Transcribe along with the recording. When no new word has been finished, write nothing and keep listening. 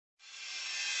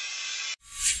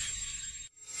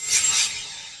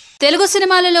తెలుగు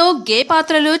సినిమాలలో గే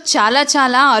పాత్రలు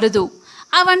చాలా అరుదు.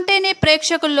 అవంటేనే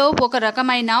ప్రేక్షకుల్లో ఒక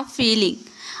రకమైన ఫీలింగ్.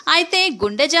 అయితే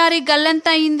గుండె జారి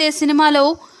గల్లంతయిందే సినిమాలో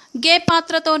గే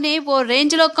పాత్రతోనే ఓ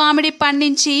రేంజ్లో కామెడీ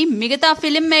పండించి మిగతా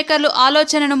ఫిలిం మేకర్లు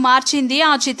ఆలోచనను మార్చింది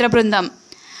ఆ చిత్ర బృందం.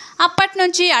 అప్పటి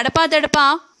నుంచి అడపాదడపా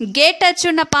గే టచ్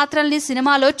ఉన్న పాత్రల్ని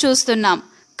సినిమాలో చూస్తున్నాం.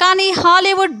 కానీ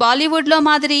హాలీవుడ్, బాలీవుడ్లో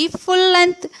మాదిరి ఫుల్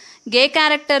లెంత్ గే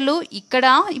క్యారెక్టర్లు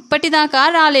ఇప్పటిదాకా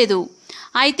రాలేదు.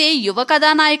 అయితే యువ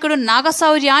కథానాయకుడు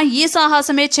నాగశౌర్య ఈ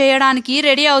సాహసమే చేయడానికి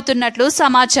రెడీ అవుతున్నట్లు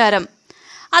సమాచారం.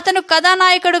 అతను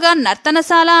కథానాయకుడుగా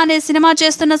నర్తనశాల అనే సినిమా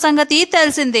చేస్తున్న సంగతి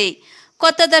తెలిసిందే.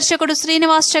 కొత్త దర్శకుడు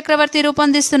శ్రీనివాస్ చక్రవర్తి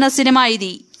రూపొందిస్తున్న సినిమా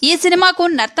ఇది. ఈ సినిమాకు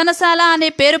నర్తనశాల అనే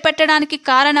పేరు పెట్టడానికి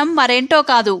కారణం మరేంటో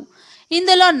కాదు,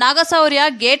 ఇందులో నాగశౌర్య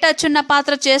గే టచ్ ఉన్న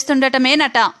పాత్ర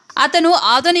చేస్తుండటమేనట. అతను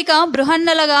ఆధునిక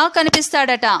బృహన్నలుగా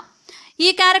కనిపిస్తాడట.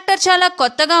 ఈ క్యారెక్టర్ చాలా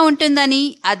కొత్తగా ఉంటుందని,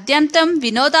 అత్యంతం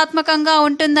వినోదాత్మకంగా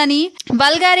ఉంటుందని,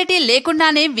 వల్గారిటీ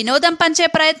లేకుండానే వినోదం పంచే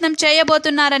ప్రయత్నం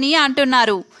చేయబోతున్నారని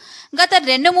అంటున్నారు. గత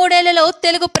 2-3 ఏళ్లలో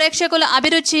తెలుగు ప్రేక్షకుల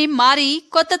అభిరుచి మారి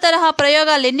కొత్త తరహా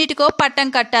ప్రయోగాలెన్నిటికో పట్టం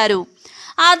కట్టారు.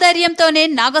 ఆ ధైర్యంతోనే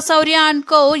నాగశౌర్య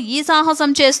అనుకో ఈ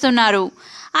సాహసం చేస్తున్నారు.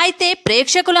 అయితే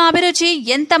ప్రేక్షకుల అభిరుచి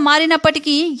ఎంత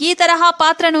మారినప్పటికీ ఈ తరహా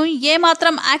పాత్రను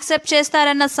ఏమాత్రం యాక్సెప్ట్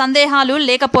చేస్తారన్న సందేహాలు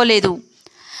లేకపోలేదు.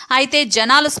 అయితే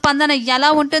జనాల స్పందన ఎలా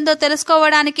ఉంటుందో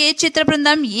తెలుసుకోవడానికి చిత్ర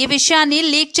బృందం ఈ విషయాన్ని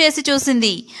లీక్ చేసి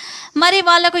చూసింది. మరి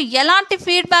వాళ్లకు ఎలాంటి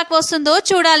ఫీడ్బ్యాక్ వస్తుందో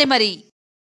చూడాలి. మరి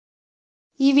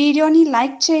ఈ వీడియోని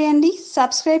లైక్ చేయండి,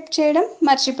 సబ్స్క్రైబ్ చేయడం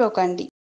మర్చిపోకండి.